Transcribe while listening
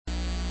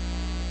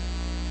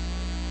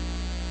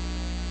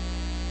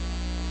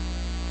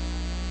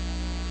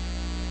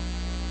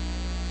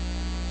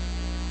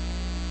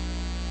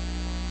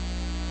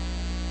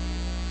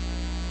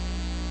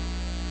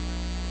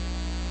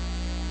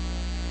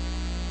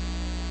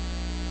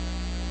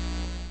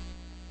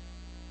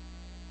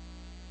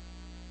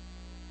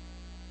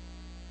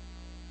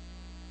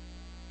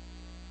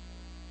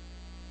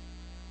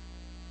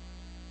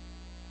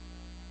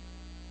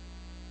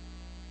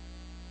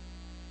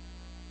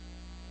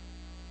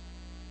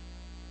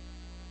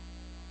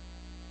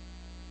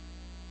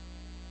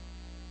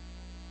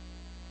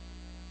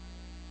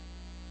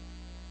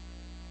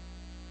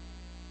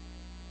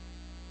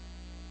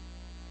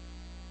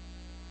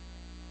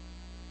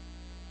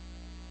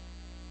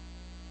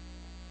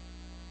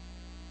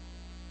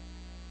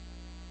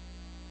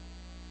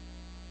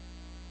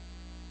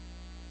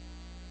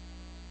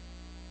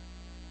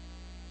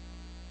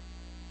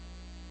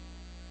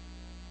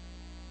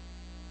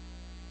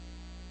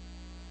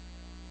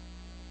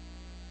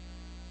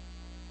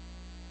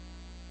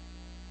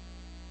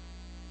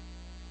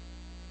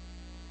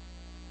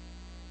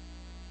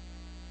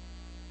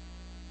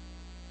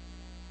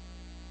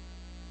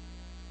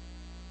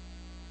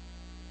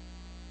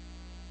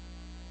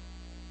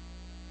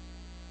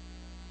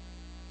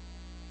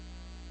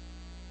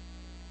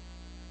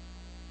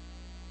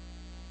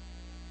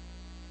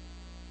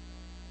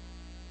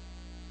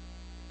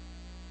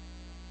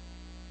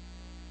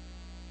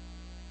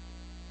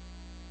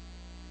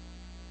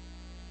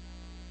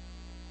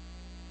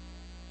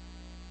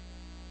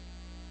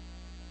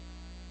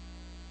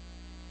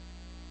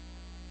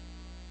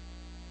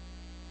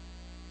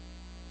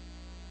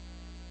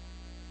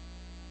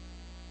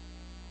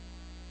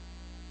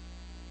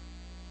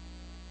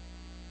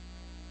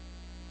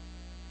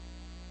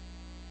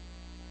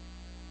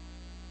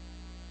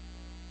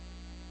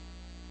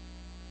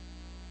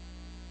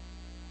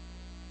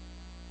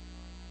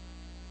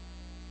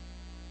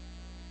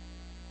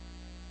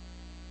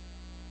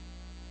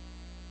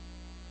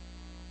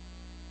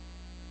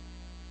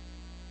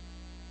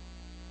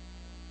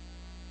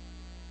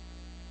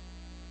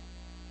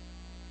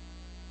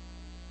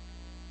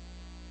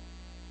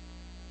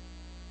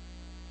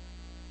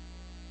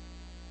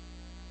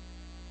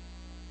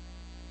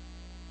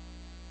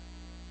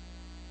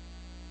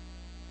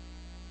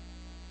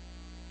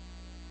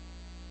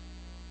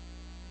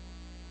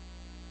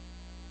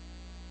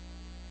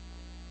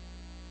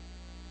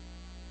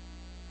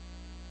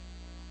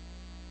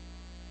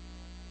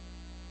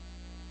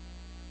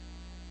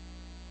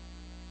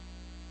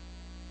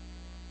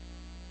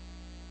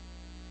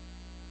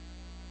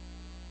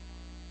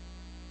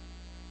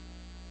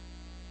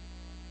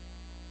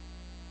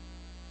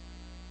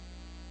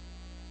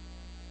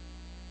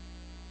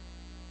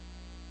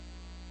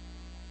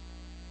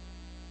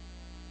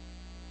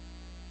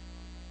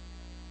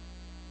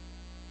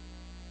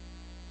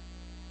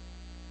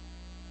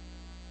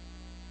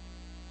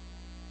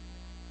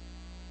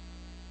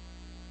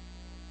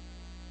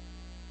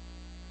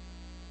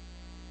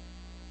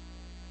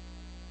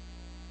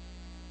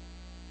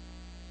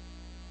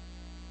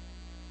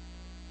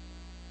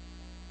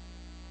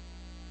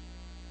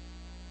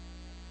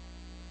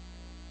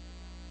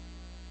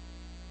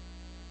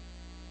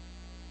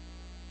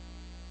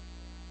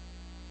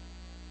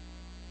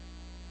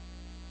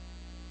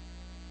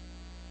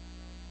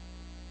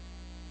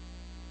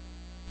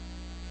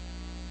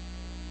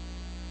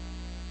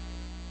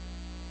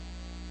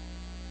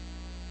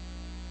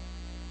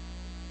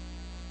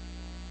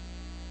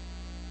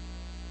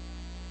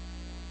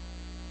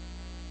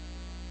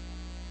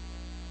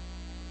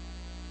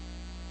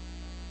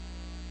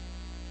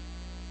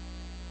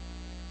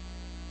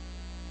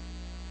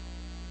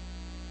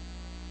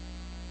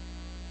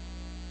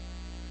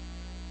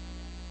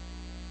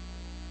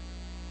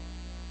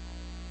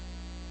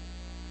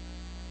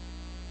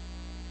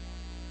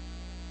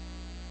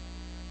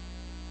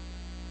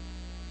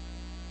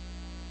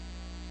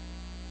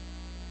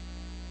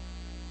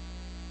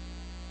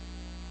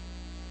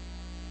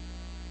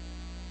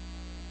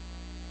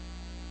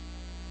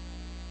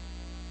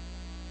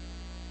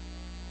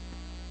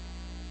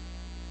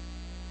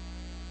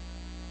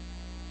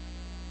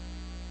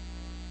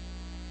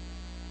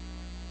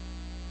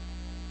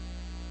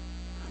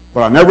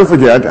But I'll never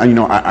forget,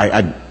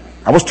 I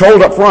was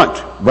told up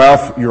front,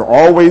 Ralph, you're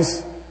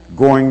always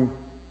going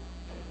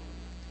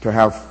to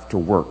have to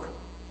work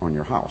on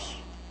your house.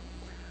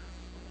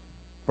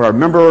 But I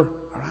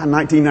remember around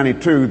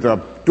 1992, the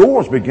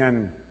doors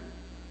began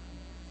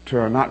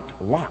to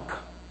not lock.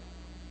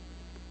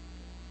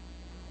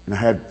 And I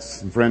had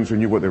some friends who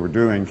knew what they were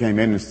doing, came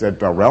in and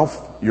said,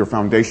 Ralph, your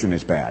foundation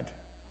is bad.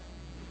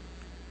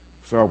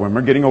 So when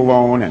we're getting a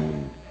loan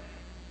and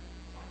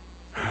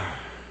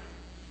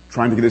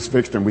trying to get this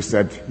fixed, and we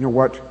said, you know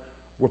what,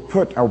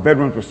 our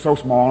bedrooms were so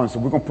small, and so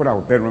we're going to put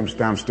our bedrooms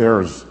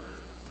downstairs,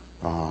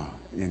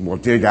 and we'll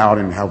dig out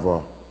and have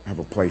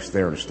a place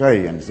there to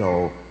stay. And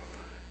so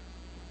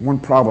one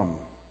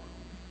problem,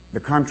 the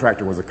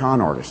contractor was a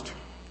con artist.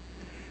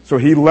 So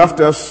he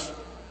left us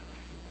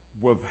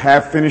with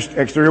half-finished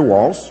exterior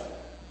walls.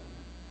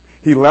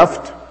 He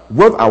left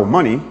with our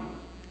money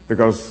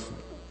because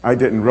I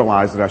didn't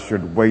realize that I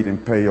should wait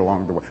and pay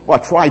along the way.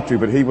 Well, I tried to,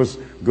 but he was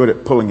good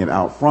at pulling it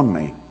out from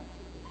me.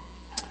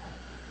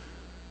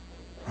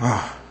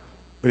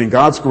 But in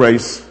God's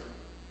grace,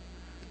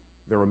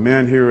 there were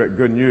men here at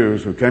Good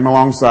News who came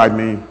alongside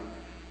me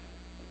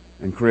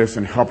and Chris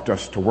and helped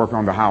us to work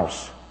on the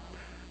house.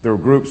 There were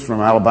groups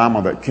from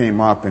Alabama that came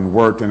up and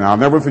worked, and I'll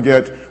never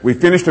forget, we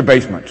finished the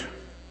basement.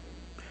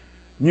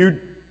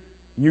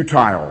 New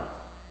tile.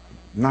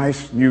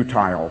 Nice new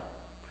tile.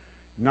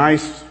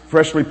 Nice,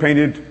 freshly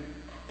painted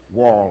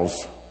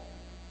walls.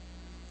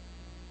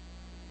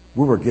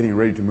 We were getting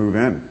ready to move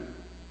in.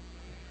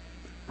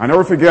 I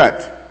never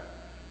forget,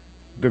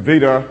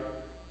 Davida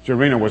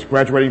Jarena was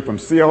graduating from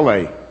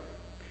CLA.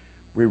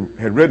 We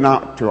had ridden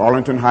out to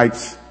Arlington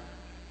Heights,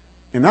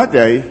 and that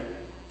day,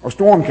 a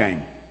storm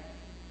came.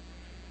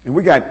 And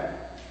we got,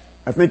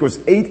 I think it was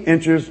 8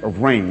 inches of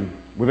rain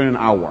within an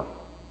hour.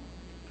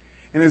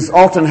 And as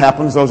often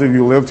happens, those of you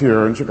who lived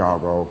here in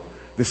Chicago,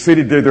 the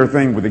city did their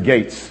thing with the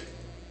gates.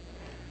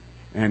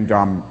 And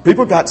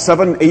people got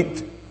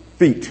 7-8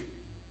 feet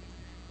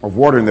of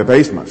water in their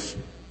basements.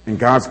 In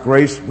God's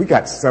grace, we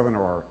got 7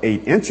 or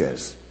 8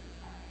 inches.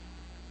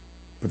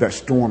 But that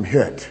storm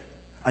hit.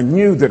 I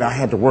knew that I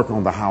had to work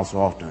on the house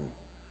often.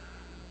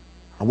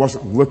 I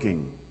wasn't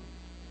looking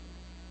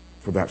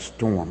for that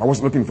storm. I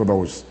wasn't looking for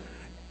those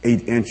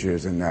 8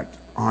 inches in that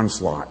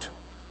onslaught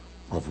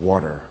of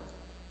water.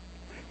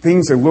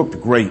 Things that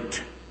looked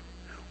great.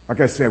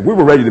 Like I said, we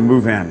were ready to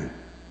move in.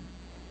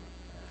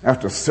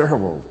 After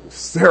several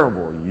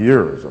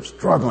years of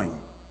struggling,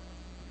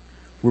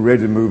 we were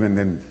ready to move in,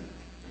 then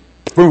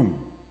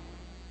boom,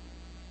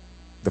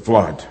 the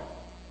flood.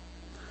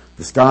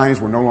 The skies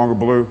were no longer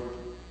blue.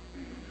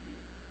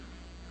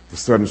 The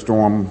sudden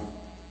storm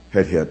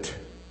had hit.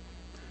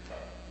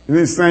 In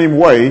the same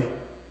way,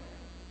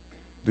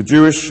 the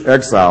Jewish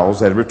exiles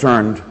had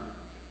returned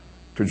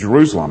to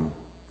Jerusalem.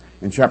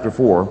 In chapter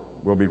 4,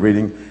 we'll be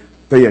reading,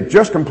 they had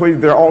just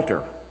completed their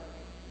altar,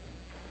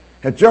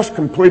 had just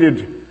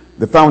completed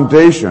the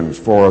foundations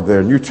for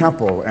their new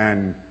temple,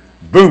 and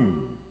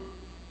boom,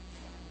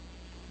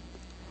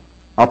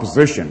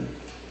 opposition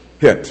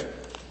hit.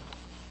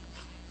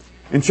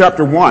 In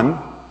chapter 1,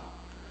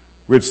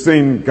 we had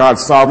seen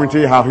God's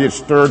sovereignty, how he had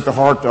stirred the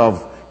heart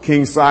of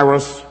King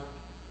Cyrus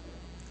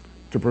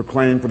to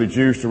proclaim for the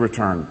Jews to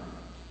return.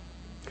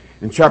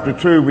 In chapter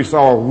 2, we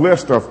saw a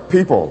list of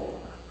people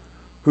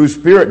whose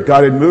spirit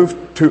God had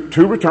moved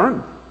to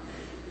return.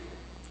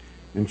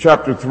 In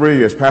chapter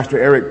 3, as Pastor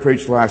Eric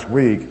preached last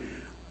week,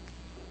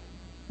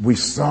 we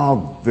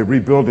saw the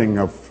rebuilding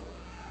of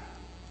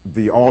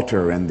the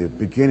altar and the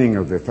beginning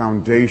of the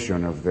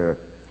foundation of the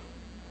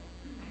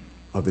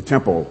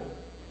temple.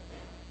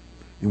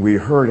 And we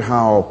heard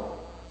how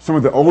some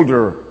of the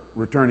older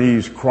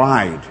returnees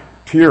cried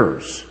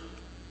tears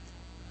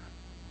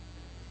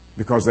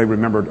because they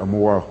remembered a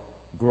more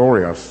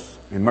glorious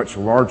and much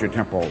larger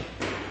temple.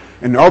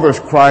 And others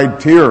cried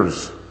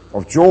tears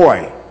of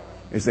joy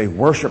as they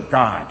worshiped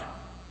God.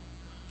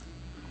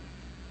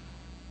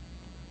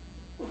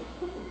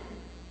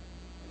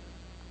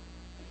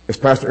 As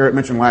Pastor Eric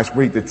mentioned last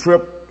week, the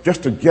trip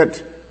just to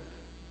get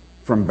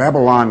from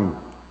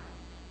Babylon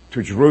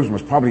to Jerusalem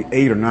was probably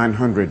 800 or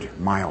 900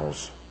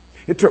 miles.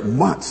 It took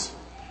months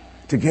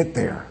to get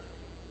there.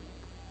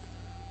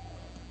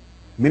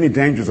 Many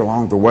dangers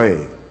along the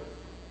way.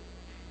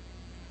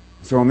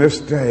 So on this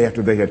day,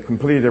 after they had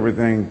completed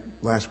everything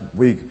last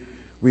week,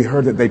 we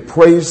heard that they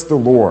praised the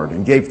Lord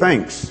and gave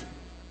thanks.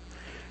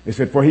 They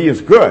said, for he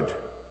is good,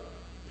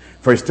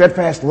 for his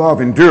steadfast love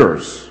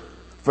endures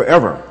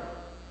forever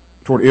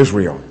toward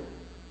Israel.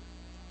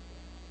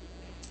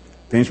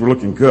 Things were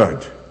looking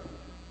good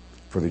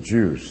for the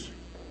Jews.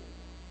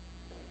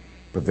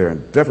 But there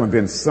had definitely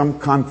been some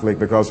conflict,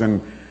 because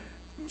in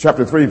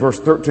chapter 3, verse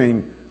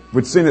 13,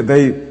 we'd seen that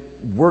they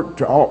worked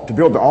to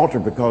build the altar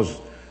because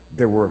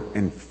they were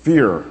in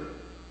fear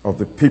of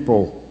the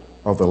people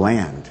of the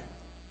land.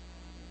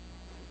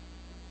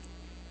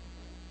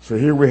 So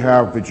here we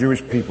have the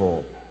Jewish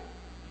people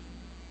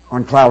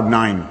on cloud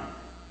 9,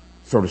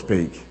 so to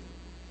speak,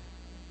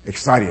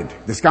 excited.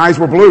 The skies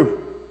were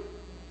blue.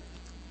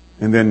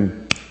 And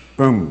then,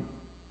 boom,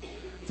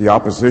 the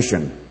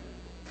opposition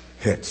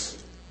hits.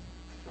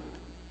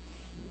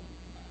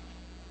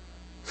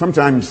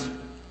 Sometimes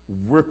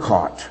we're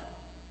caught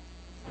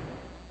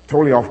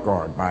totally off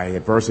guard by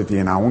adversity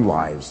in our own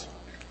lives.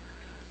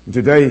 And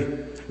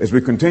today, as we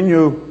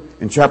continue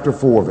in chapter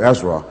 4 of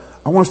Ezra,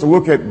 I want us to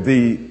look at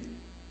the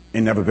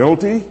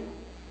inevitability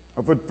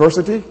of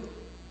adversity.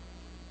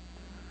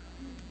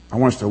 I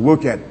want us to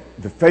look at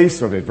the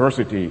face of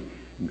adversity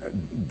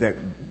that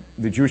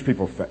the Jewish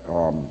people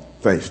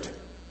faced.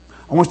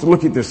 I want us to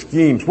look at their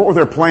schemes. What were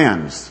their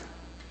plans?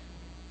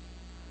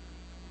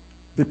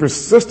 The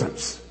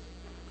persistence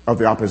of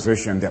the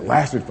opposition that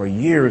lasted for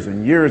years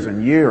and years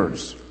and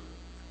years.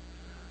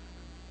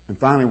 And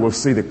finally, we'll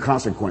see the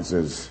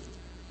consequences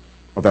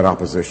of that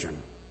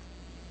opposition.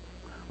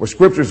 Well,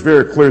 Scripture is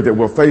very clear that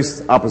we'll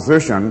face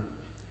opposition,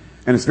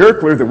 and it's very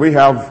clear that we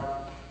have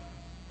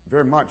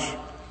very much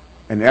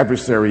an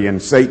adversary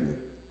in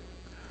Satan.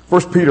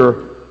 1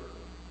 Peter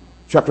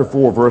chapter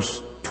 4,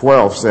 verse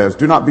 12 says,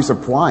 "Do not be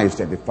surprised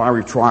at the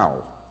fiery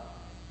trial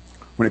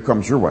when it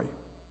comes your way."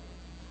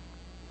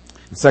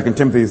 2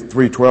 Timothy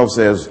 3:12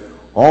 says,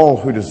 "All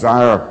who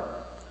desire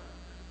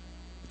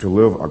to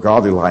live a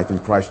godly life in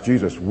Christ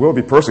Jesus will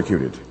be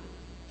persecuted."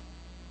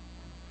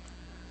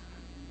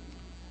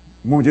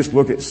 When we just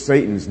look at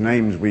Satan's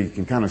names, we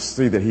can kind of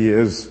see that he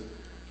is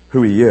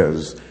who he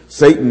is.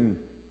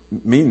 Satan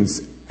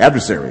means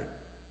adversary.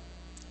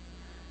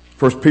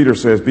 1 Peter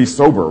says, "Be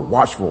sober,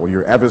 watchful.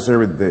 Your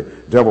adversary, the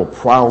devil,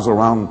 prowls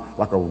around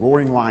like a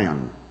roaring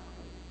lion,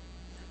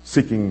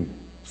 seeking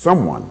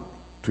someone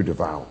to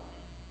devour."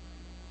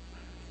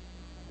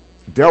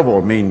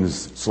 Devil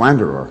means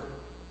slanderer.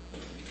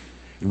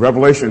 In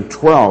Revelation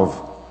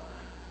 12,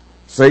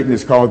 Satan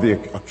is called the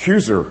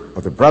accuser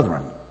of the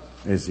brethren,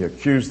 as he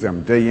accused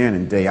them day in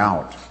and day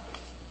out.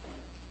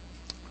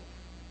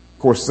 Of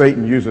course,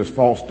 Satan uses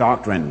false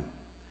doctrine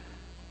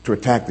to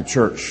attack the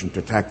church and to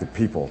attack the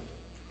people.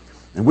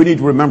 And we need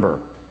to remember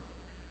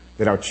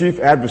that our chief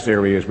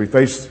adversary as we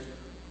face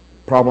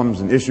problems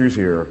and issues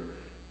here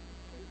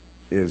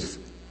is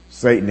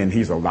Satan, and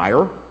he's a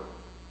liar,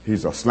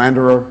 he's a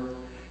slanderer,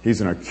 he's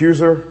an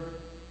accuser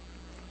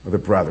of the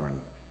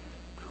brethren.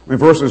 In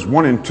verses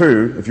 1 and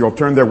 2, if you'll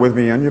turn there with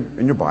me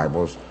in your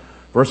Bibles,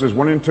 verses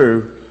 1 and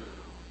 2,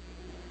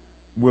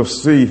 we'll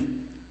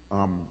see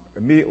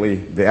immediately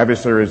the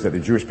adversaries that the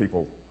Jewish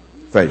people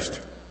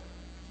faced.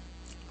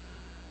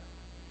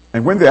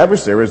 "And when the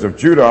adversaries of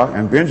Judah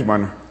and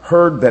Benjamin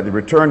heard that the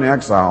returned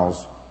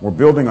exiles were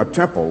building a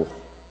temple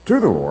to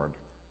the Lord,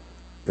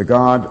 the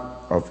God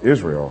of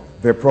Israel,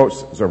 they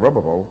approached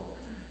Zerubbabel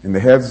and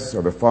the heads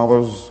of the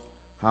fathers'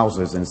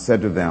 houses and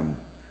said to them,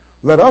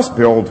 'Let us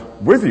build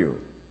with you,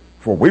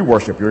 for we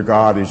worship your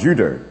God as you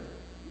do.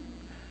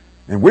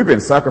 And we've been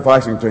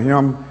sacrificing to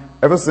him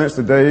ever since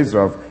the days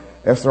of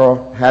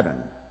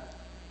Esarhaddon,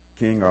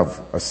 king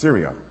of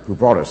Assyria, who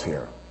brought us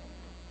here.'"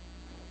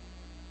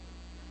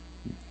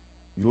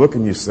 You look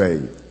and you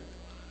say,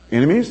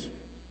 enemies?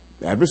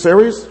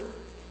 Adversaries?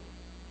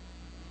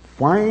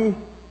 Why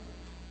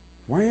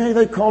are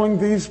they calling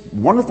these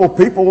wonderful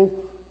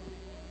people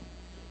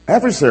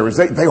adversaries?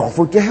 They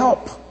offered to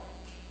help.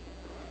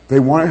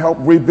 They want to help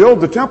rebuild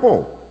the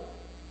temple.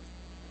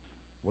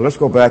 Well, let's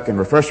go back and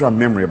refresh our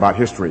memory about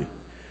history.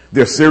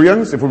 The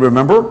Assyrians, if we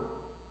remember,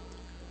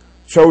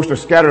 chose to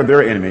scatter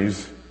their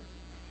enemies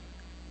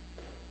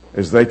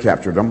as they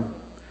captured them.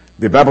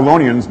 The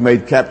Babylonians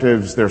made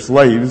captives their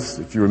slaves,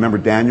 if you remember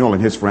Daniel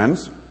and his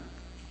friends.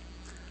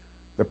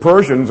 The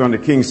Persians under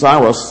King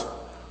Cyrus,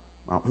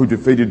 who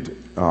defeated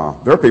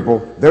their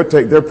people, they'll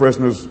take their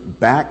prisoners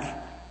back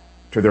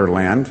to their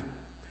land,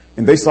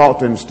 and they sought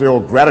to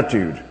instill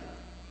gratitude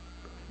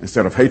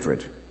instead of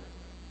hatred.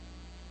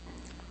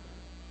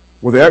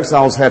 Well, the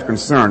exiles had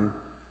concern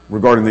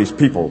regarding these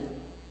people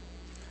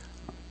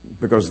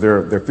because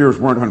their fears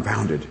weren't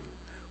unfounded.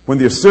 When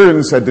the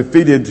Assyrians had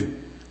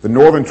defeated the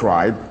northern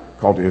tribe,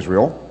 called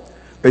Israel,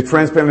 they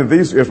transplanted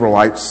these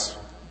Israelites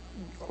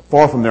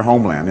far from their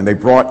homeland, and they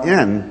brought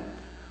in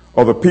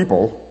other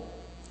people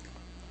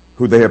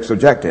who they have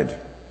subjected.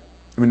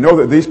 And we know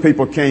that these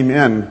people came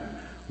in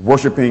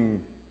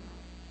worshiping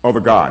other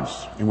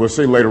gods, and we'll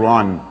see later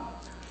on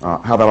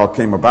how that all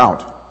came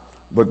about.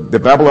 But the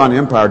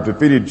Babylonian Empire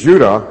defeated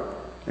Judah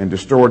and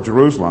destroyed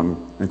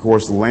Jerusalem, and of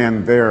course the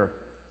land there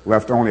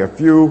left only a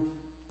few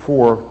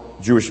poor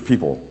Jewish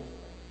people.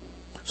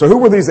 So who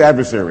were these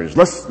adversaries?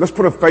 Let's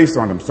put a face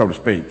on them, so to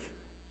speak.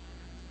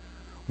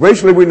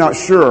 Racially, we're not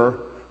sure.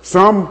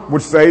 Some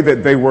would say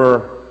that they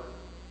were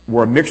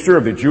a mixture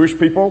of the Jewish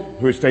people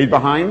who had stayed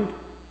behind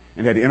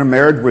and had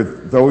intermarried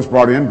with those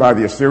brought in by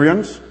the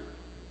Assyrians.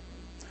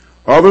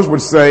 Others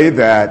would say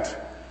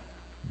that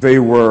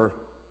there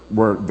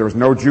was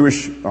no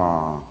Jewish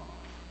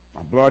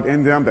blood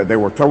in them, that they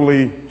were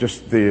totally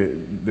just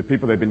the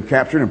people that had been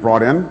captured and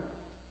brought in.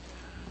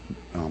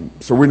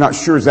 So we're not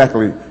sure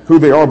exactly who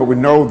they are, but we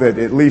know that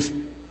at least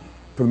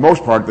for the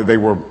most part that they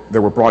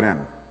were brought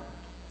in.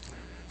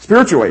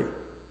 Spiritually,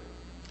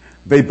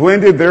 they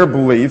blended their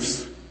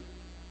beliefs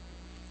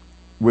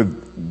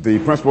with the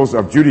principles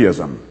of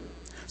Judaism.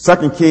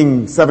 2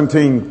 Kings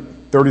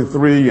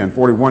 17:33 and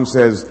 41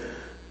 says,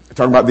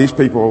 talking about these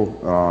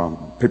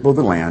people, people of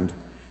the land,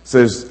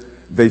 says,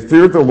 they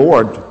feared the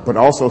Lord, but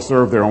also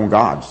served their own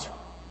gods.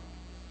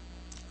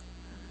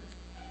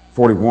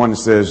 41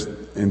 says,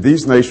 and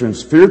these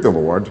nations feared the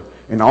Lord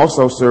and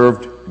also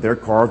served their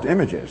carved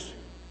images.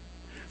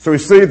 So we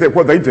see that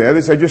what they did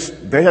is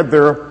they had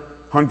their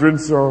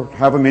hundreds or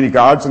however many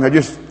gods, and they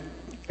just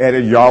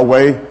added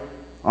Yahweh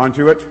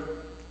onto it.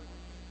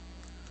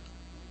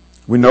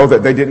 We know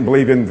that they didn't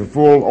believe in the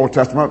full Old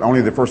Testament,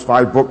 only the first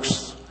 5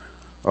 books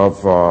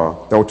of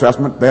the Old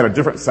Testament. They had a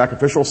different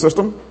sacrificial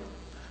system.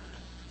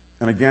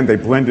 And again, they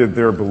blended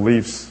their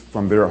beliefs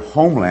from their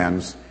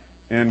homelands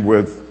in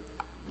with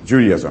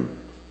Judaism.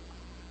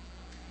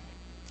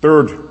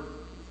 Third,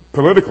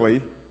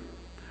 politically,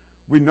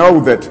 we know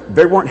that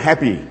they weren't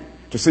happy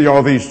to see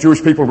all these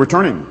Jewish people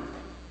returning.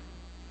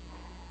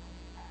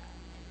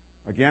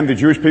 Again, the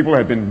Jewish people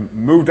had been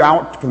moved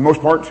out for the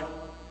most part.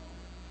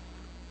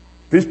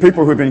 These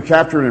people who had been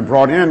captured and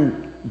brought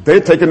in, they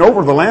had taken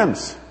over the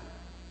lands.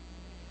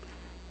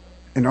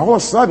 And all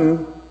of a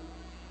sudden,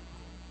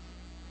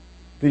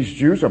 these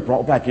Jews are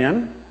brought back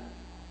in,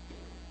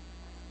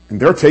 and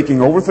they're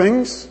taking over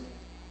things,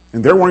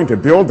 and they're wanting to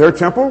build their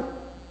temple,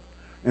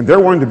 and they're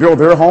wanting to build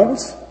their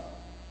homes.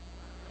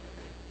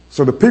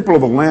 So the people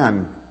of the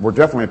land were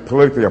definitely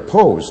politically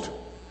opposed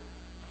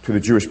to the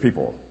Jewish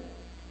people.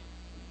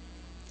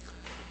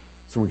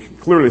 So we can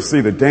clearly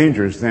see the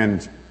dangers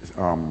then,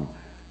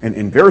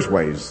 in various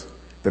ways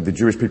that the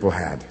Jewish people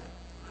had.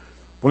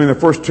 Well, in the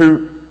first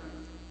 2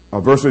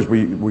 verses,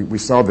 we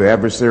saw the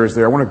adversaries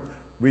there. I want to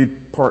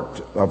read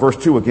verse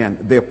 2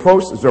 again. They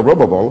approached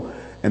Zerubbabel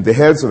and the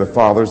heads of the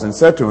fathers and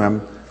said to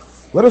him,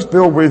 let us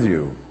build with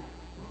you,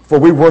 for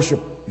we worship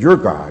your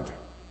God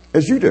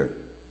as you do.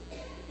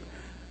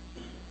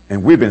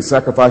 And we've been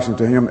sacrificing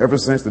to him ever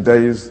since the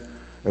days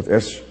of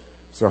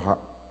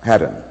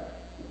Esarhaddon.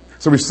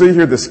 So we see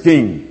here the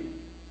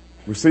scheme.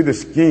 We see the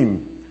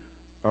scheme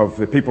of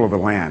the people of the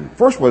land.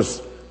 First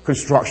was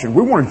construction.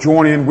 We want to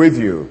join in with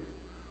you.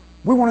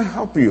 We want to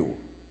help you.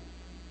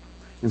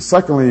 And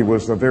secondly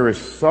was a very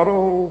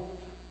subtle,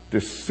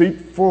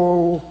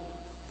 deceitful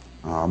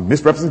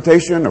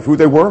misrepresentation of who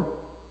they were.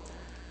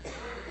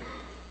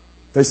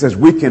 They says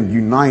we can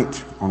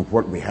unite on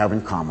what we have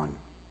in common.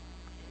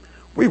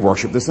 We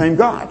worship the same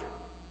God.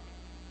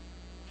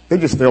 They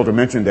just failed to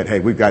mention that,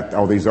 hey, we've got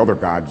all these other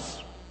gods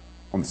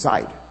on the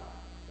side.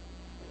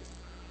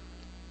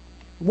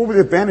 What was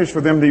the advantage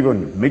for them to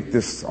even make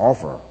this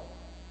offer?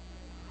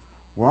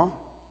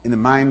 Well, in the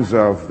minds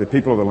of the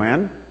people of the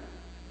land,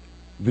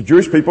 the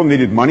Jewish people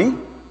needed money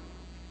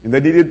and they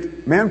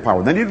needed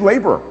manpower. They needed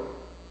labor.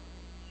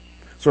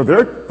 So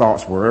their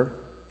thoughts were,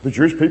 the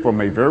Jewish people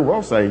may very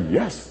well say,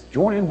 yes,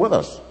 join in with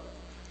us.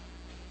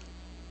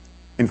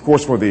 And of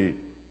course, for the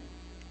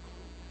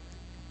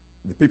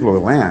people of the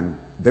land,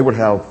 they would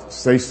have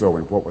say-so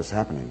in what was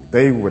happening.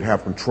 They would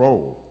have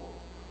control,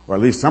 or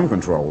at least some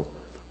control,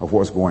 of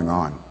what's going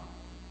on.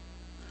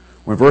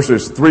 When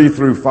verses 3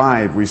 through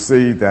 5, we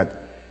see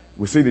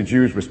the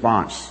Jews'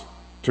 response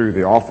to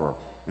the offer,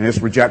 and its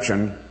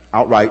rejection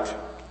outright.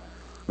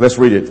 Let's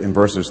read it in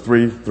verses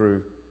 3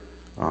 through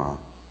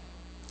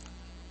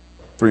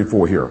 3 and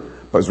 4 here.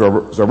 But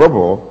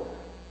Zerubbabel,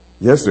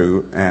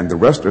 Jesu, and the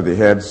rest of the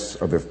heads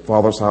of the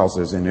fathers'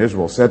 houses in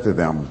Israel said to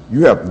them,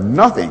 you have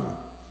nothing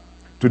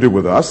to do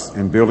with us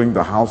in building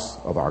the house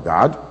of our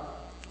God,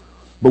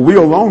 but we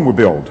alone will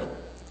build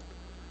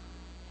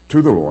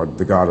to the Lord,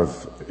 the God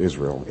of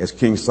Israel, as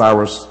King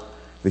Cyrus,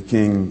 the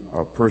king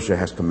of Persia,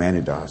 has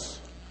commanded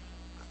us.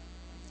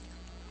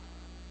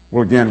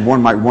 Well, again,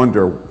 one might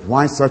wonder,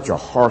 why such a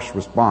harsh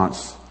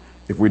response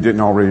if we didn't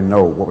already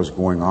know what was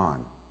going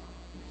on?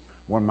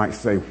 One might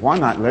say, why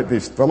not let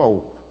these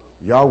fellow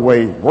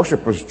Yahweh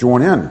worshipers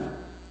join in?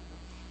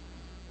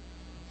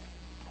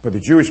 But the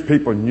Jewish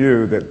people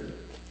knew that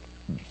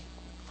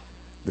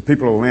the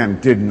people of the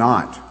land did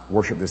not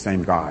worship the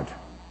same God.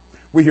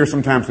 We hear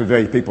sometimes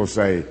today people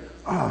say,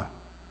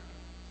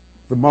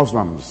 the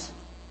Muslims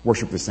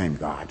worship the same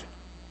God.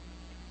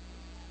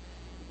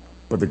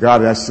 But the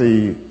God I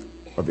see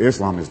of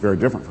Islam is very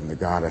different from the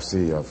God I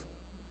see of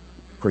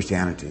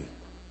Christianity.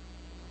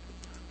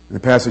 And the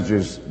passage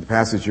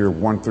here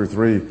 1 through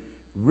 3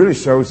 really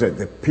shows that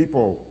the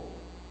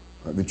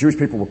Jewish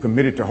people were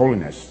committed to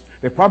holiness.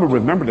 They probably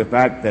remembered the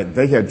fact that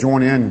they had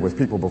joined in with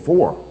people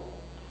before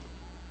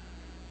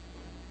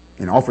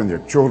in offering their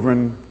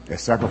children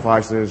as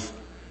sacrifices,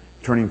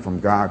 turning from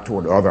God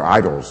toward other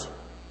idols.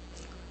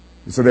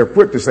 And so they're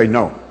quick to say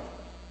no.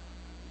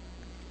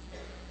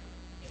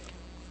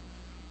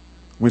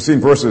 We see in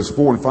verses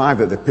 4 and 5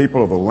 that the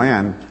people of the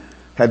land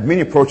had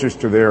many approaches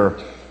to their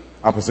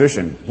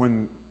opposition.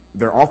 When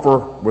their offer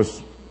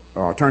was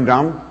turned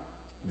down,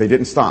 they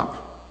didn't stop.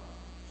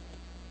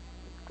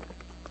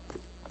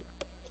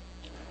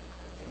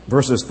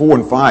 Verses 4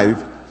 and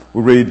 5,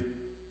 we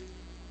read,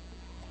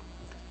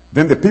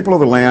 then the people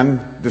of the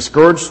land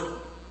discouraged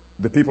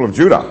the people of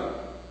Judah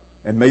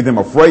and made them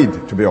afraid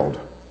to build,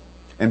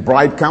 and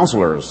bribed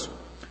counselors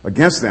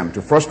against them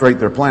to frustrate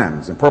their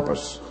plans and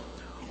purpose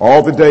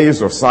all the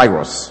days of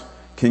Cyrus,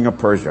 king of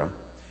Persia,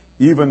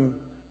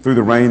 even through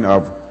the reign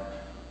of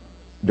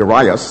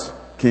Darius,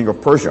 king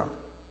of Persia.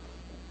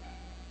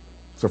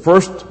 So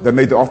first, they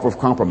made the offer of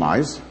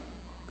compromise.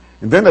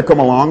 And then they come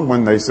along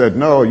when they said,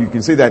 no, you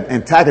can see that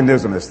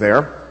antagonism is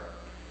there.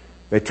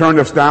 They turned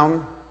us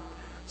down.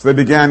 So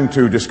they began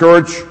to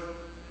discourage.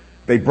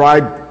 They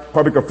bribed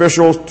public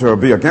officials to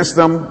be against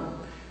them.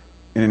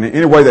 And in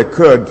any way they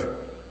could,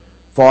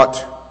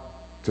 fought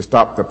to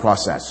stop the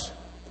process.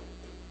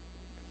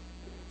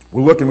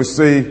 We look and we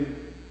see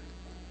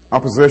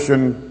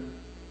opposition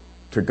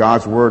to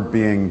God's word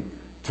being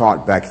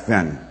taught back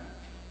then.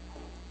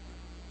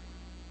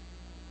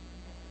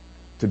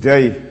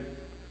 Today,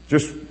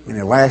 just in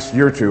the last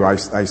year or two, I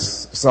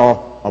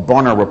saw a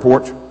Barna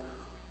report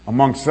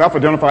among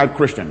self-identified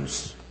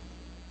Christians.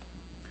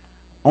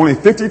 Only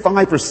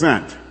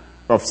 55%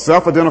 of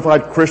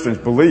self-identified Christians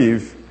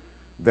believe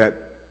that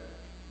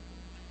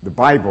the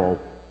Bible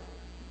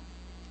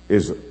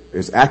is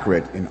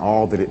accurate in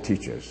all that it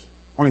teaches.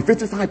 Only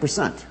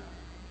 55%.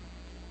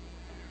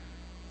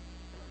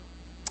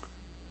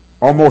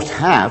 Almost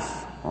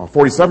half, or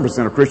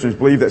 47% of Christians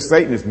believe that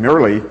Satan is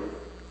merely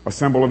a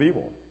symbol of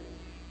evil,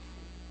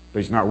 that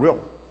he's not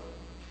real.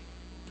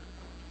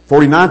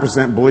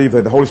 49% believe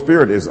that the Holy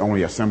Spirit is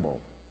only a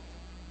symbol.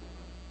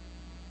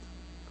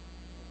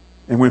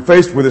 And when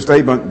faced with the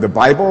statement, the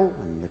Bible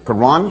and the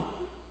Quran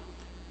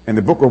and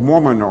the Book of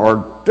Mormon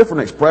are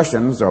different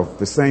expressions of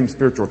the same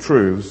spiritual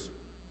truths,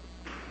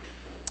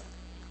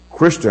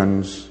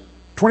 Christians,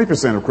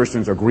 20% of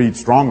Christians agreed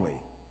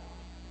strongly.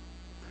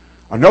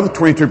 Another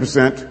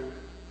 22%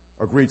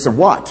 agreed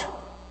somewhat.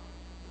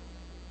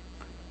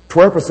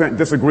 12%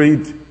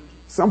 disagreed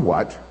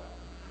somewhat.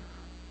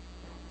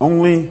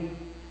 Only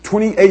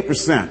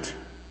 28%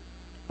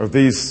 of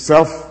these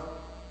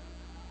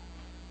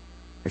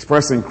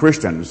self-expressing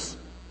Christians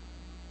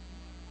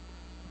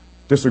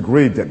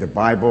disagreed that the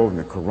Bible and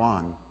the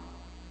Quran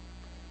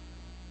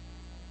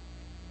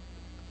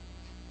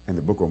and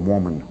the Book of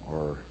Mormon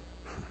are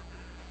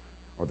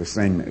the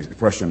same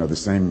expression of the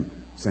same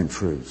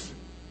truths.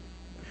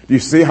 Do you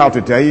see how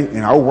today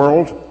in our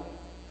world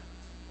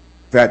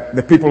that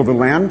the people of the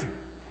land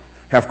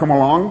have come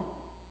along?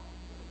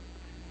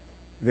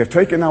 They've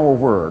taken our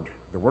word,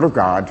 the word of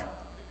God,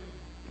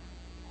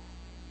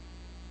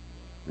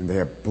 and they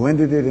have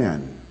blended it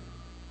in.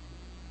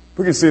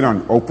 We can see it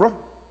on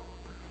Oprah.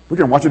 We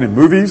can watch it in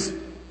movies.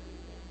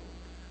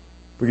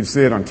 We can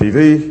see it on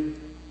TV.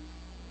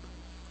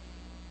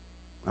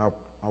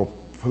 Our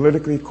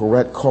politically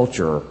correct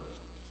culture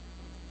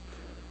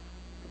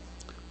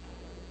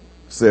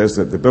says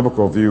that the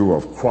biblical view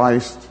of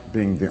Christ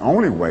being the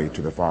only way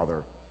to the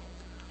Father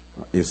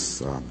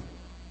is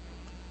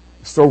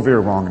so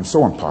very wrong and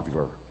so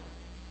unpopular.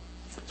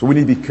 So we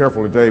need to be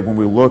careful today when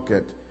we look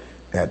at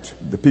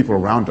the people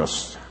around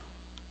us,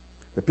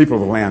 the people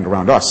of the land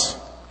around us,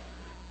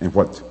 and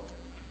what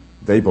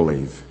they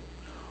believe.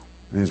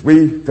 And as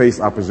we face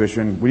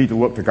opposition, we need to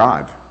look to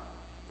God,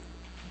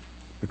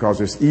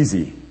 because it's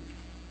easy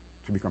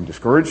to become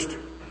discouraged,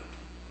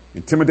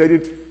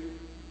 intimidated,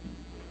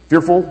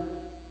 fearful,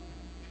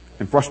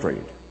 and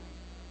frustrated.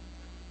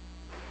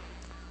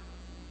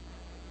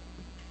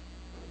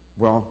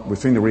 Well, we've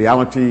seen the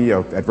reality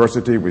of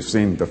adversity. We've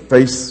seen the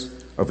face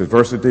of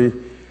adversity.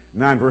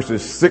 Now in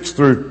verses 6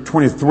 through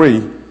 23,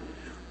 we're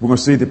going to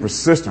see the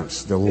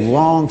persistence, the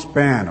long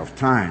span of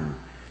time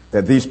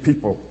that these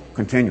people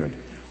continued.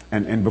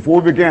 And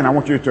before we begin, I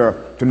want you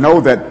to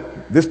know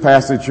that this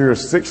passage here,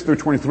 6 through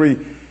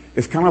 23,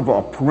 is kind of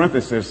a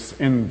parenthesis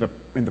in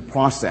the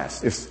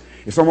process.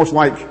 It's almost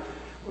like,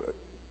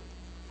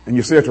 and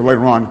you see it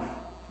later on,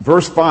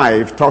 verse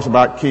 5 talks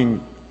about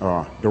King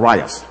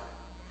Darius.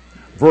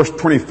 Verse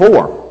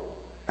 24,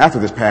 after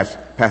this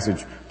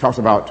passage, talks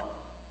about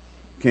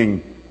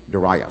King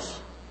Darius.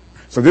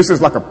 So this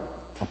is like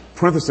a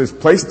parenthesis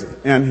placed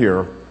in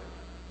here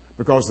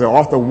because the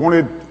author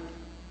wanted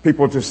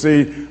people to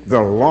see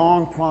the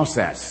long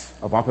process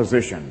of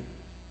opposition.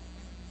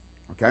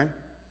 Okay?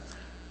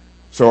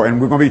 So,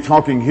 and we're going to be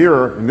talking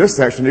here in this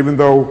section, even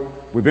though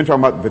we've been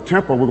talking about the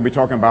temple, we're going to be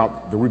talking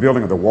about the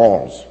rebuilding of the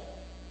walls.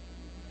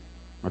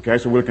 Okay?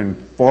 So we're looking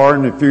far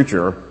in the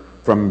future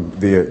from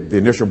the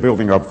initial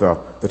building of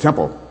the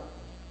temple.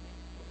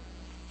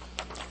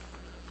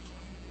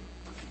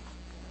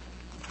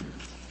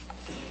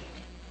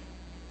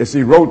 As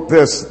he wrote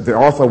this, the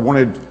author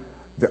wanted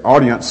the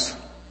audience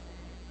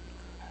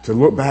to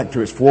look back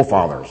to its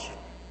forefathers.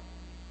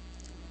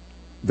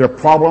 Their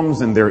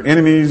problems and their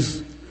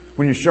enemies,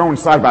 when you're shown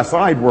side by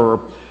side, were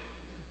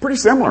pretty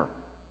similar.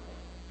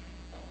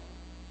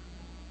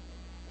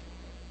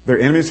 Their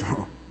enemies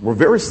were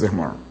very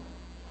similar.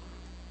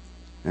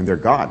 And their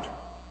God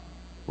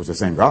was the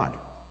same God.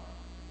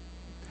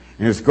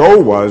 And his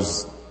goal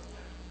was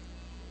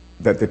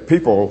that the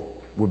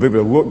people would be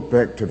able to look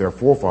back to their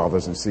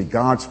forefathers and see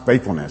God's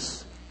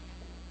faithfulness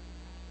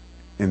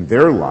in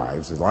their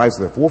lives, the lives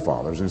of their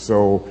forefathers. And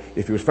so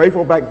if he was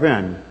faithful back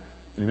then,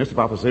 in the midst of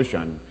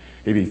opposition,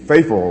 he'd be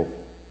faithful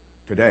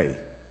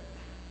today.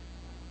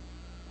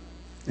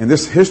 And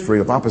this history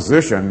of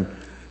opposition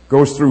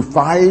goes through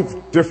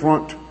 5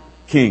 different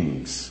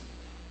kings.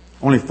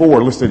 Only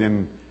 4 listed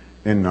in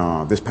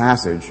this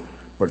passage,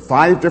 but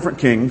 5 different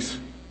kings.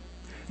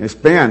 And it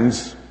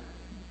spans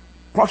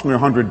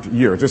approximately 100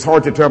 years. It's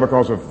hard to tell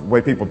because of the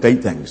way people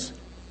date things.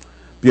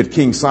 Be it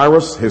King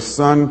Cyrus, his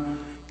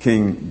son,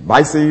 King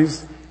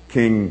Byzes,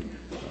 King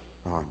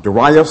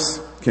Darius,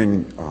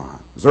 King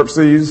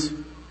Xerxes,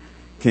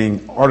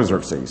 King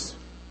Artaxerxes.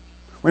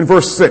 In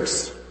verse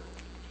 6,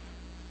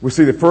 we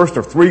see the first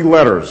of 3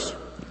 letters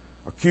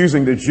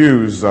accusing the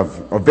Jews of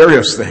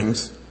various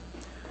things.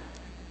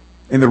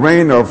 In the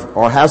reign of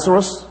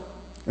Ahasuerus,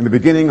 in the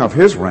beginning of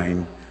his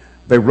reign,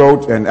 they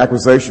wrote an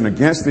accusation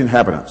against the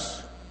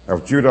inhabitants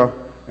of Judah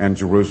and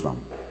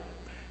Jerusalem.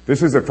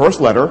 This is the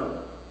first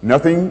letter.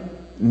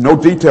 No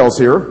details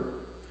here,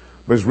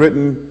 but it's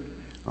written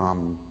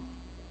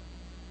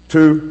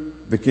to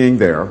the king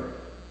there.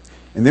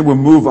 And then we'll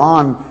move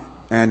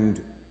on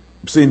and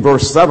see in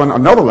verse 7,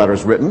 another letter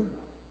is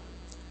written.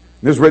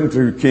 This is written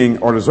to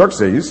King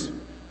Artaxerxes,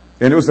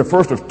 and it was the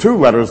first of 2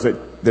 letters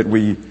that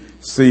we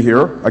see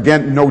here.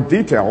 Again, no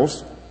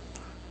details.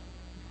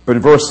 But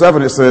in verse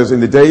 7 it says, in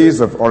the days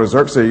of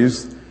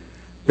Artaxerxes,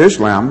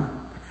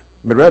 Bishlam,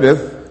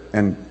 Meredith,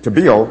 and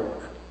Tabeel,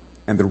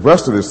 and the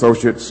rest of the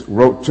associates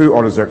wrote to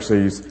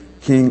Artaxerxes,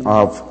 king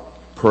of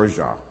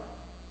Persia.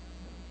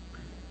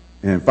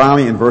 And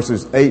finally, in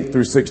verses 8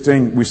 through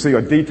 16, we see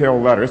a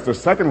detailed letter. It's the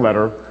second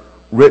letter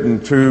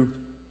written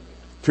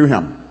to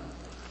him.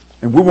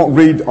 And we won't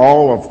read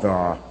all of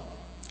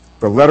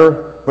the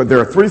letter, but there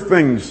are 3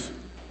 things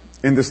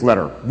in this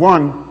letter.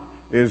 One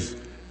is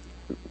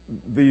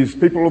these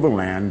people of the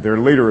land, their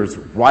leaders,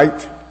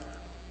 write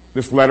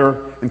this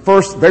letter. And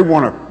first, they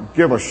want to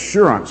give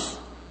assurance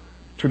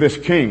to this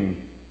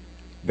king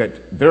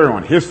that they're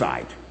on his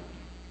side.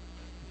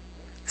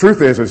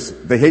 Truth is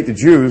they hate the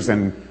Jews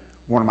and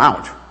want them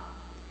out.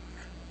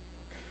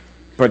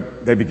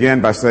 But they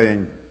began by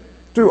saying,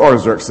 to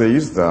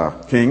Artaxerxes, the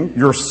king,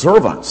 your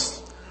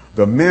servants,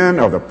 the men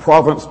of the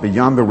province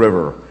beyond the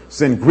river,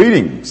 send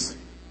greetings,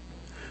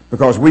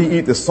 because we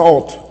eat the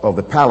salt of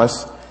the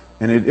palace,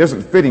 and it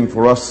isn't fitting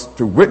for us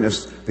to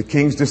witness the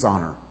king's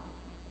dishonor.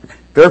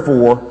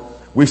 Therefore,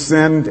 we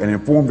send and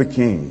inform the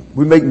king.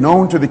 We make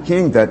known to the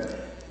king that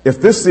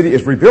if this city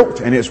is rebuilt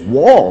and its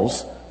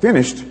walls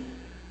finished,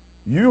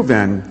 you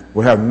then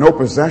will have no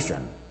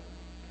possession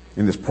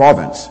in this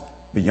province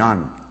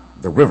beyond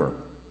the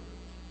river.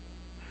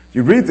 If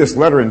you read this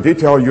letter in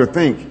detail, you'll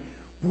think,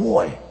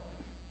 boy,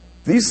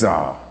 these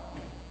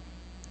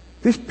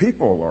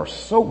people are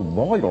so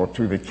loyal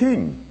to the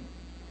king.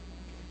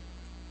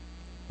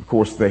 Of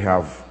course, they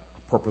have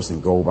a purpose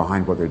and goal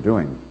behind what they're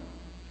doing.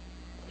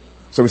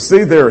 So we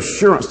see their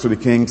assurance to the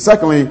king.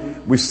 Secondly,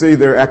 we see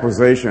their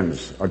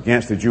accusations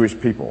against the Jewish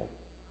people.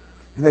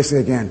 And they say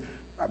again,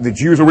 the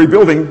Jews are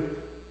rebuilding,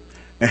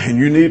 and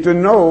you need to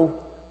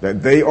know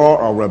that they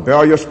are a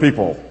rebellious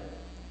people,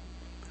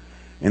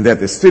 and that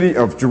the city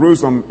of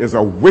Jerusalem is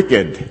a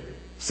wicked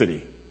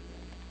city,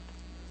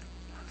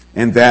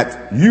 and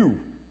that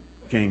you,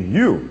 king,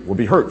 you will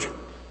be hurt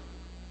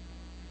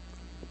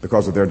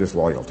because of their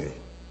disloyalty.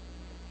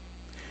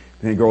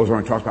 Then he goes on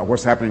and talks about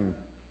what's happening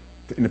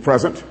in the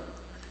present.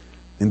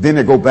 And then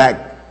they go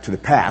back to the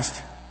past,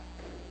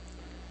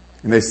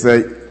 and they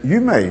say,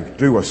 you may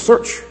do a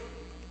search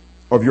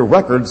of your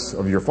records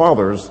of your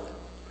fathers,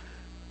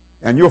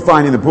 and you'll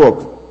find in the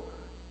book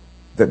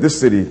that this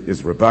city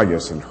is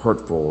rebellious and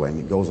hurtful, and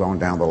it goes on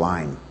down the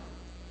line.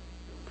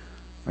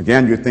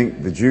 Again, you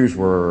think the Jews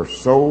were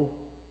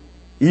so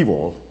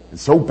evil and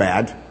so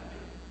bad,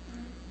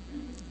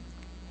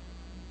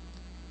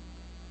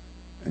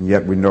 and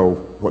yet we know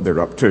what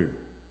they're up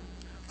to.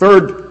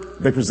 Third,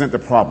 they present the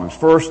problems.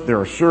 First,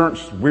 their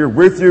assurance, we're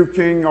with you,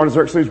 King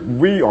Artaxerxes.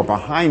 We are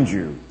behind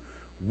you.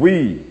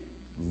 We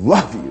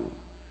love you.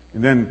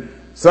 And then,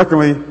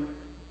 secondly,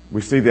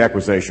 we see the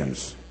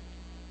accusations.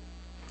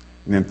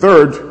 And then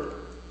third,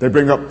 they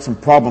bring up some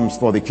problems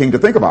for the king to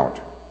think about.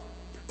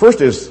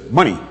 First is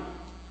money.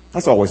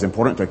 That's always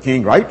important to a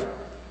king, right?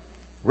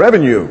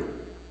 Revenue.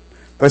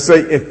 They say,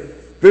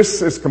 if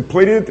this is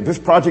completed, if this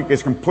project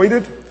is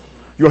completed,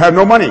 you'll have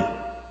no money.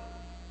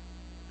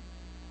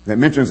 That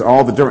mentions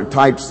all the different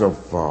types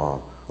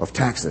of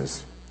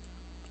taxes,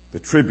 the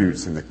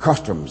tributes and the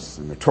customs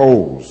and the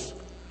tolls.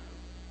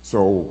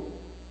 So,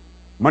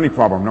 money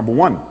problem, number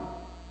 1.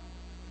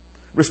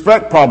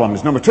 Respect problem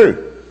is number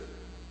 2.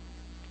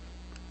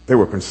 They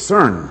were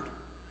concerned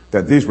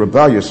that these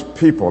rebellious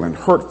people and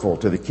hurtful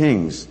to the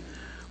kings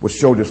would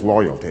show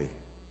disloyalty.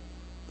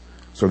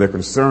 So they're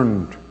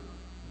concerned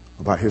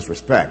about his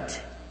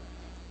respect.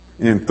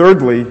 And then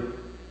thirdly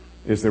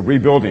is the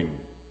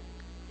rebuilding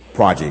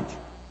project.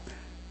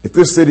 If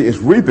this city is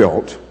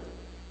rebuilt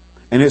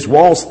and its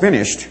walls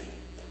finished,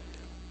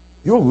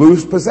 you'll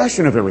lose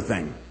possession of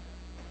everything.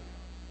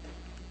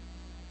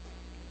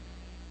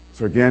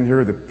 So again,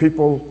 here are the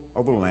people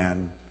of the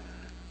land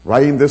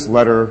writing this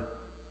letter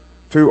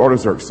to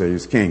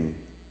Artaxerxes,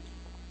 king,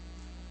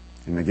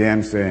 and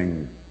again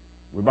saying,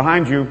 We're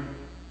behind you.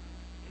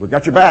 We've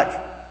got your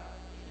back.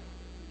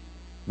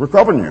 We're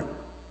covering you.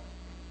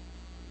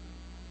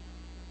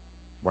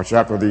 Watch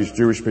out for these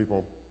Jewish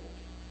people.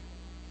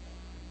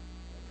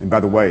 And by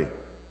the way,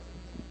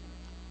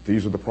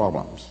 these are the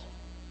problems.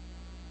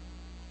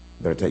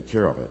 Better take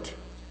care of it.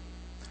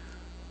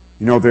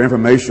 You know, their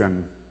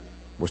information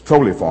was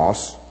totally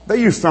false. They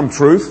used some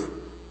truth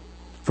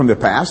from the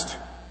past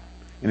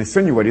and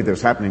insinuated that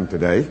it's happening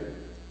today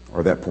or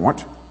at that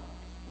point.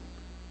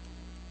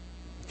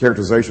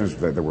 Characterizations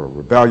that they were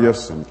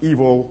rebellious and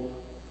evil,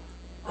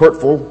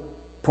 hurtful,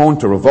 prone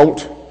to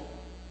revolt.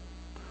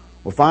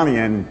 Well, finally,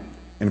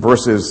 in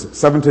verses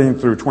 17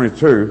 through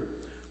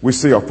 22, we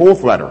see a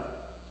fourth letter.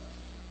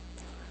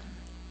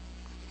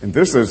 And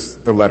this is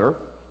the letter,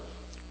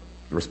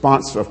 the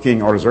response of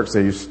King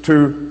Artaxerxes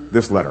to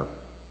this letter.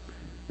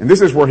 And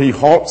this is where he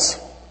halts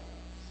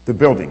the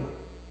building.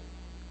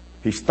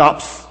 He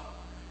stops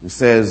and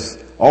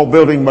says, all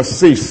building must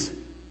cease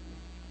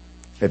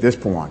at this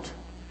point.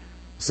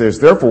 He says,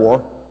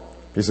 therefore,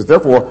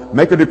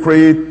 make a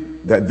decree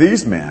that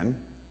these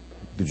men,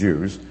 the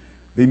Jews,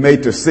 be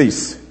made to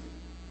cease,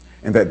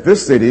 and that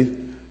this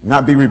city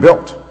not be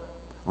rebuilt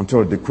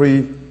until a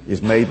decree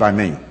is made by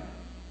me.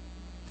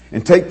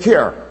 And take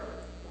care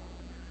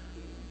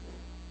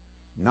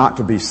not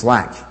to be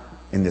slack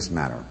in this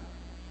matter.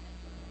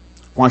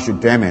 Why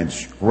should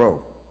damage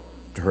grow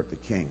to hurt the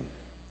king?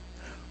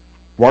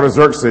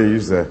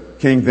 Artaxerxes, the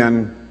king,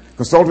 then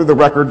consulted the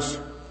records.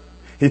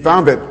 He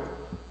found that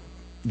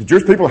the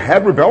Jewish people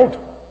had rebelled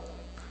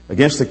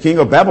against the king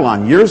of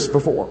Babylon years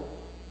before,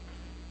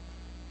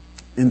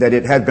 and that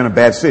it had been a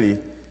bad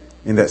city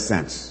in that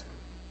sense.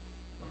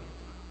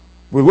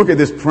 We look at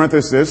this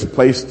parenthesis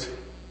placed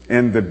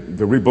in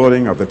the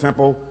rebuilding of the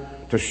temple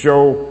to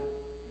show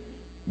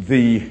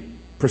the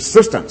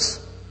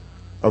persistence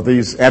of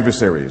these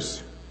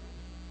adversaries.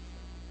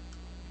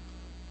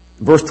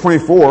 Verse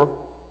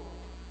 24,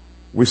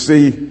 we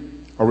see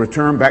a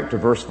return back to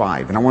verse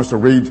 5. And I want us to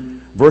read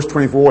verse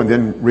 24 and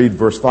then read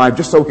verse 5,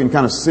 just so we can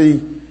kind of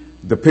see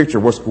the picture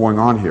of what's going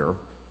on here.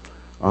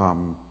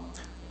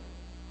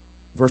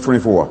 Verse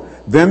 24,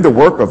 then the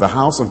work of the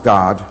house of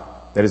God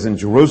that is in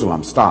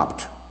Jerusalem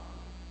stopped,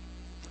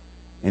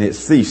 and it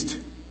ceased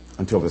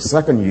until the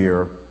second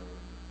year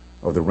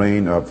of the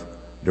reign of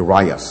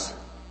Darius,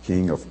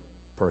 king of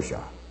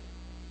Persia.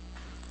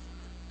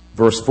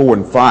 Verse 4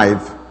 and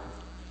 5,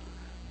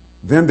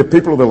 then the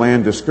people of the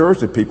land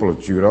discouraged the people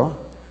of Judah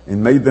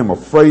and made them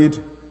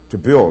afraid to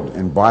build,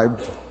 and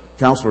bribed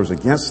counselors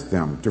against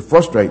them to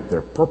frustrate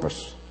their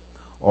purpose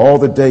all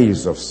the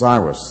days of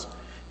Cyrus,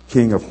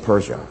 king of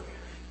Persia,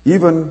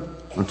 even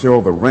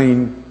until the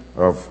reign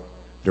of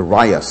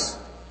Darius,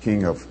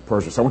 king of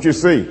Persia. So I want you to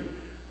see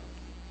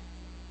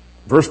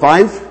verse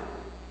 5,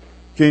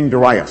 King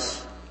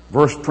Darius.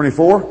 Verse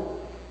 24,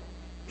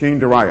 King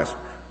Darius.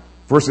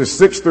 Verses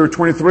 6 through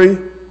 23,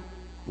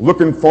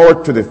 looking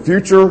forward to the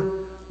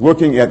future,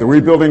 looking at the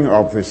rebuilding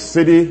of the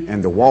city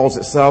and the walls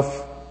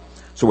itself.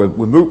 So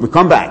we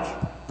come back.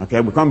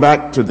 Okay, we come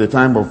back to the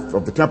time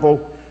of the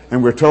temple,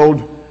 and we're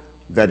told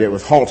that it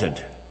was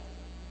halted.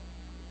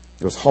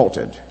 It was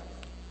halted.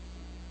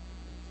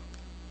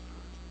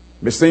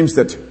 It seems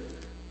that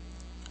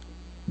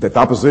the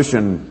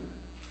opposition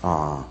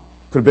could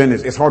have been,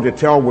 it's hard to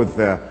tell with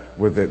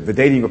the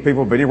dating of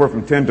people, but anywhere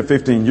from 10 to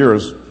 15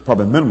 years,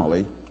 probably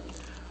minimally,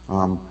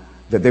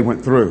 that they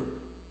went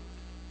through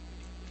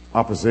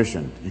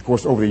opposition. Of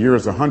course, over the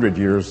years, 100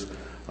 years,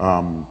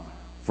 from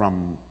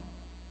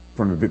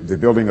the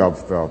building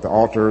of the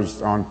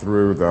altars on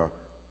through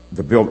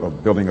the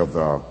building of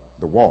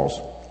the walls.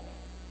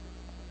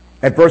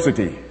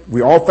 Adversity.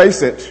 We all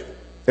face it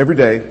every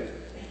day.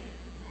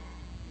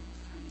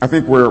 I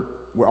think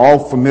we're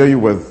all familiar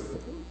with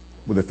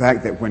the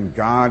fact that when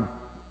God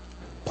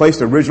placed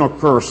the original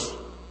curse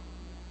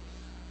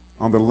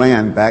on the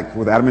land back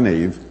with Adam and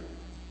Eve,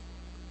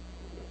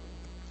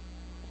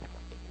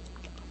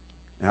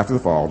 after the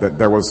fall, that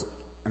there was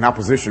an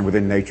opposition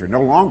within nature.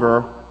 No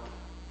longer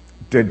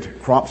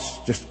did crops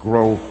just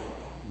grow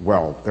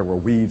well. There were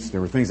weeds.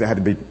 There were things that had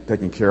to be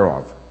taken care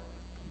of.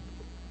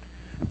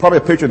 And probably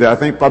a picture that I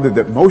think probably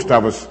that most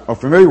of us are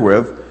familiar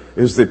with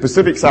is the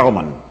Pacific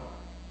salmon.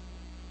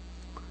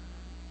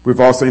 We've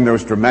all seen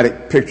those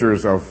dramatic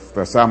pictures of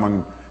the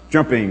salmon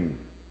jumping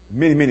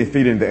many, many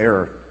feet in the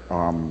air,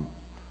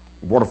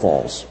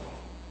 waterfalls.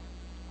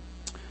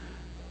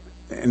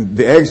 And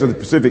the eggs of the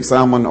Pacific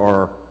salmon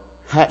are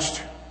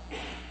hatched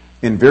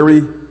in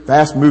very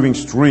fast-moving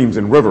streams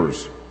and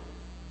rivers.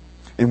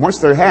 And once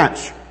they're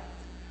hatched,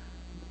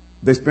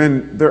 they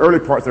spend their early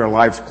parts of their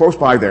lives close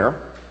by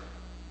there.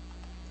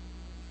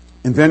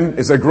 And then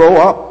as they grow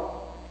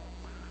up,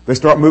 they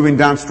start moving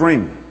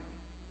downstream.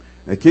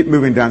 They keep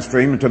moving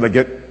downstream until they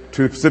get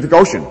to the Pacific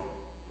Ocean.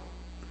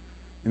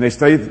 And they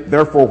stay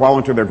there for a while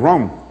until they're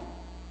grown.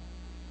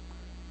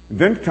 And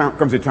then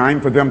comes a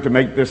time for them to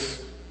make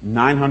this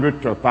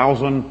 900 to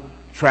 1,000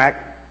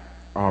 track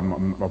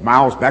of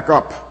miles back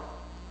up.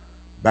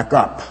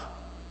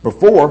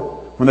 Before,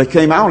 when they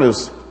came out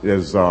as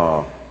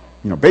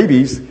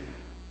babies,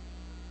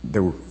 they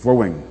were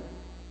flowing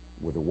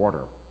with the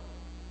water.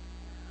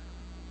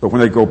 But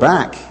when they go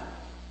back,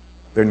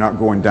 they're not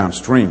going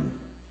downstream.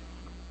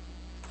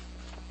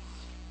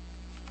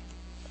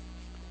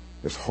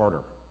 It's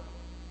harder.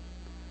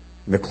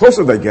 And the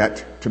closer they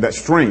get to that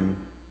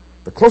stream,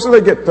 the closer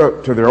they get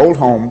to their old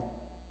home,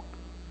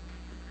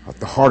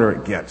 the harder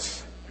it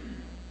gets.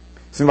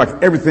 It seems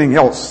like everything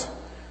else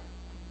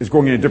is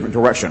going in a different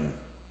direction.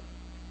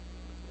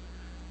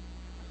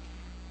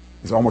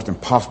 It's almost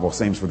impossible, it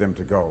seems, for them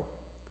to go.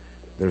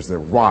 There's the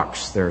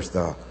rocks, there's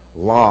the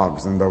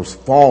logs, and those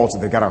falls that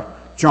they got to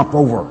jump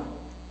over.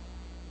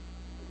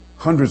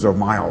 Hundreds of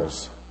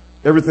miles.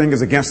 Everything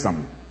is against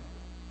them.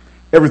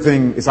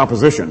 Everything is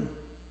opposition.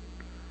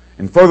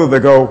 And further they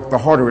go, the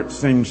harder it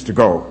seems to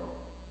go.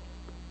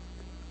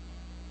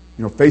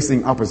 You know,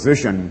 facing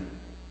opposition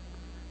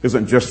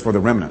isn't just for the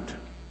remnant.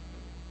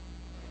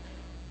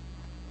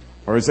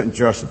 Or isn't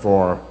just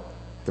for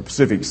the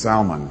Pacific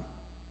Salmon.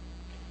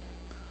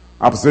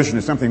 Opposition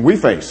is something we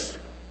face.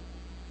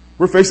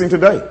 We're facing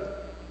today.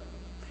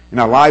 In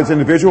our lives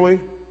individually,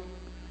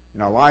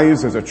 in our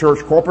lives as a church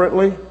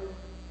corporately,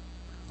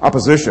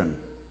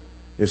 opposition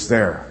is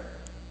there.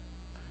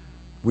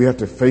 We have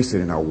to face it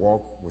in our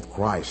walk with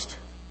Christ.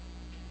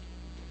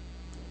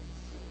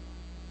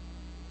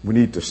 We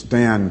need to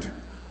stand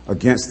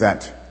against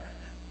that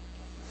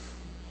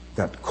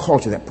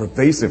culture, that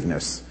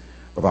pervasiveness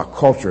of our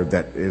culture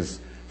that is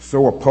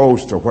so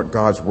opposed to what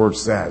God's Word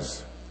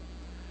says.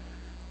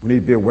 We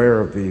need to be aware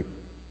of the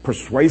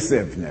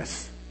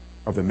persuasiveness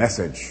of the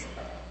message.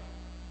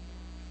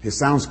 It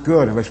sounds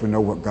good unless we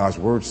know what God's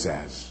Word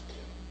says.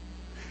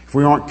 If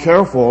we aren't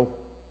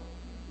careful,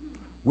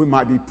 we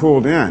might be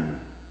pulled in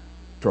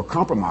to a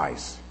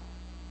compromise.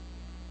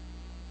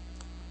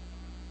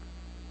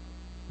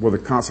 Well, the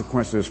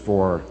consequences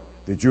for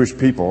the Jewish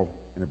people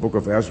in the book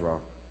of Ezra,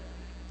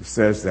 it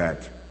says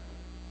that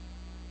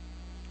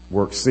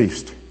work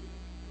ceased.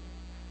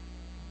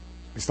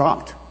 It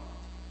stopped.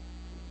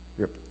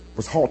 It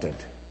was halted.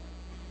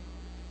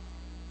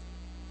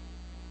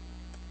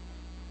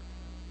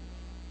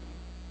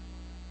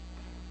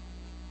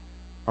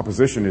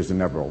 Opposition is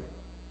inevitable.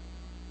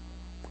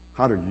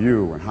 How do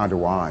you and how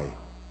do I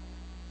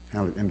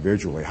handle it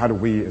individually? How do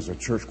we as a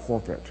church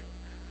corporate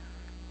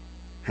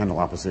handle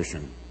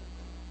opposition?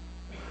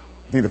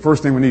 I think the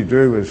first thing we need to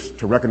do is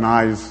to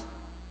recognize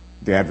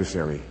the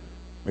adversary.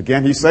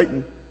 Again, he's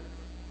Satan.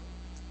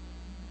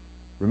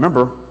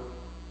 Remember,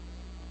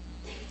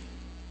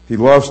 he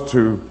loves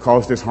to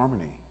cause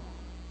disharmony,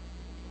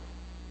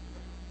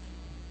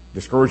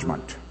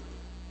 discouragement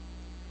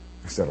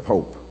instead of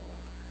hope.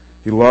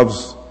 He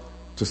loves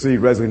to see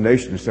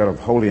resignation instead of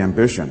holy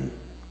ambition.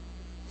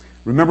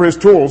 Remember his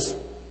tools.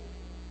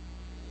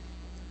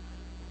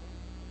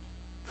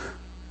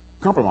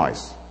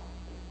 Compromise,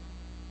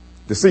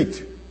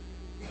 deceit,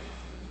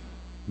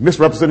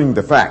 misrepresenting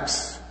the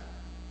facts,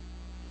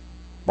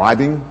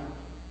 bribing.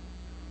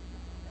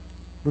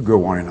 We'll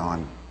go on and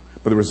on.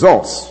 But the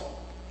results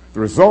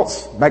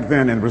back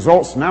then and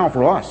results now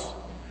for us,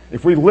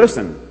 if we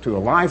listen to the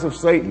lies of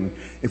Satan,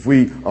 if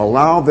we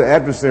allow the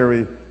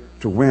adversary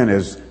to win,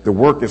 is the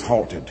work is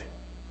halted.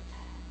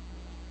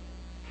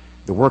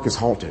 The work is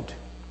halted.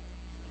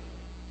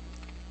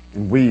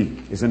 And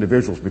we as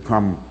individuals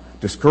become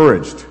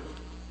discouraged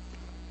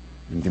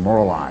and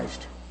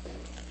demoralized.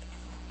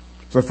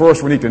 So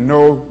first we need to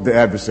know the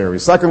adversary.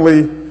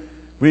 Secondly,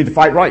 we need to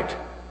fight right.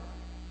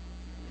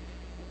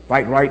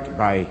 Fight right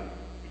by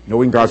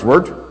knowing God's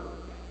Word,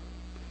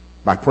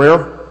 by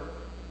prayer,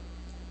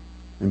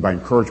 and by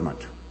encouragement.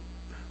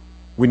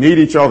 We need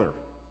each other.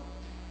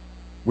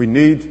 We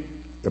need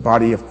the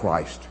body of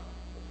Christ.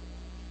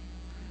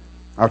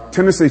 Our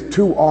tendency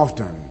too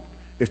often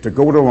is to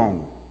go it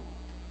alone.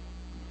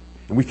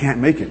 And we can't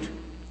make it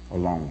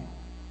alone.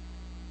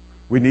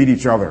 We need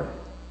each other.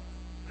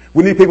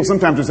 We need people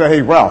sometimes to say,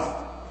 hey,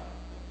 Ralph,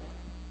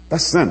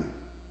 that's sin.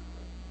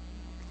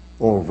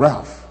 Or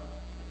Ralph,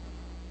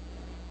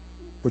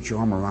 put your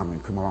arm around me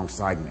and come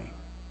alongside me.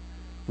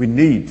 We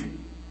need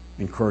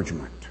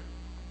encouragement.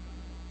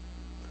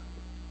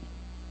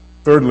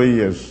 Thirdly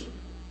is,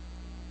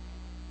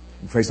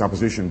 face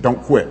opposition,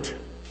 don't quit.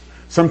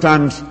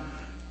 Sometimes,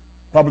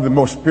 probably the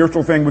most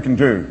spiritual thing we can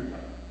do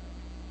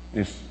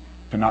is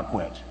to not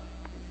quit.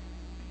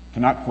 To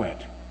not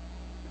quit.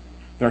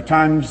 There are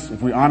times,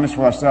 if we're honest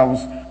with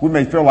ourselves, we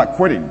may feel like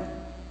quitting.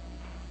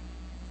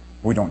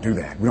 We don't do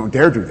that. We don't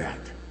dare do that.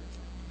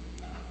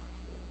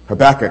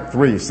 Habakkuk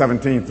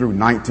 3:17 through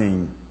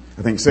 19,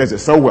 I think says it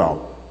so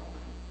well.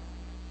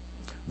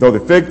 Though the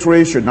fig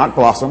tree should not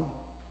blossom,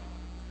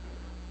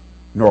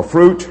 nor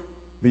fruit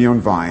be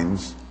on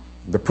vines,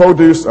 the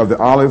produce of the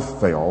olive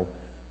fail,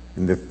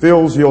 and the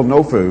fields yield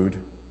no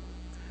food,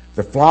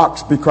 the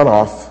flocks be cut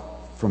off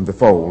from the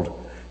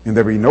fold, and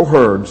there be no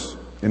herds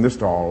in the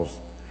stalls,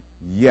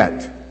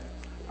 yet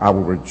I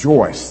will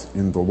rejoice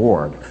in the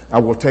Lord. I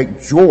will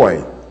take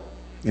joy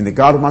in the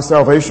God of my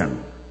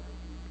salvation.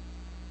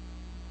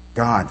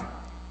 God,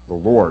 the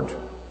Lord,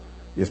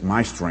 is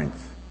my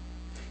strength.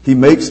 He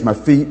makes my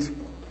feet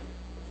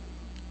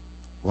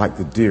like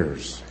the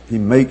deers. He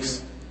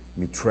makes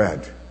me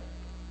tread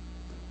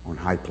on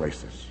high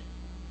places.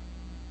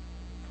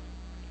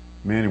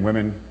 Men and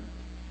women,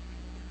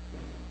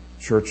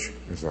 church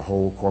as a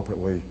whole,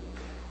 corporately,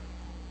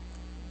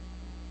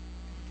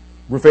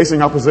 we're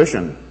facing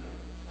opposition.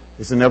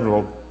 It's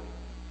inevitable.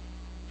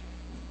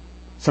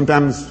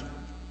 Sometimes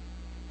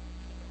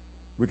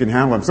we can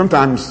handle them.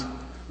 Sometimes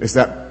it's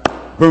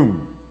that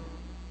boom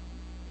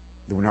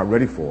that we're not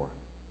ready for.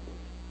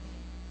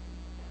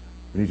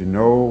 We need to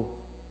know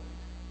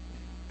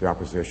the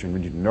opposition.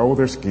 We need to know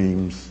their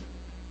schemes,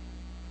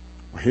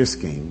 or his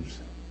schemes,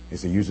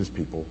 as he uses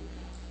people,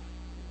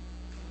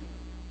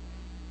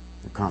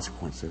 the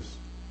consequences,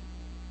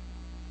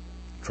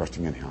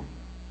 trusting in him.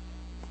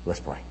 Let's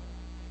pray.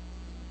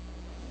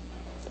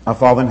 Our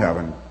Father in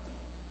heaven,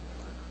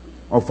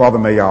 oh Father,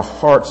 may our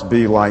hearts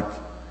be like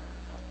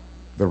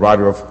the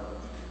writer of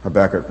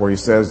Habakkuk, where he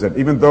says that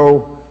even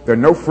though there are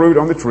no fruit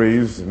on the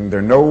trees, and there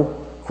are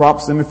no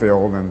crops in the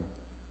field, and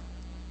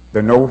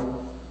there are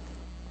no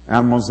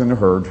animals in the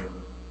herd,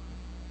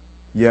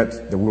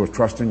 yet that we will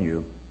trust in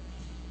you.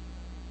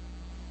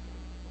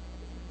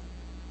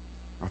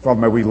 Our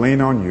Father, may we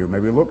lean on you. May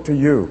we look to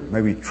you.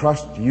 May we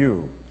trust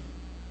you,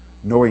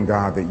 knowing,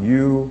 God, that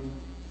you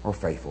are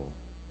faithful.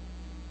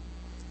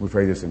 We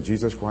pray this in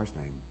Jesus Christ's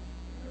name.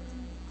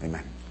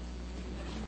 Amen.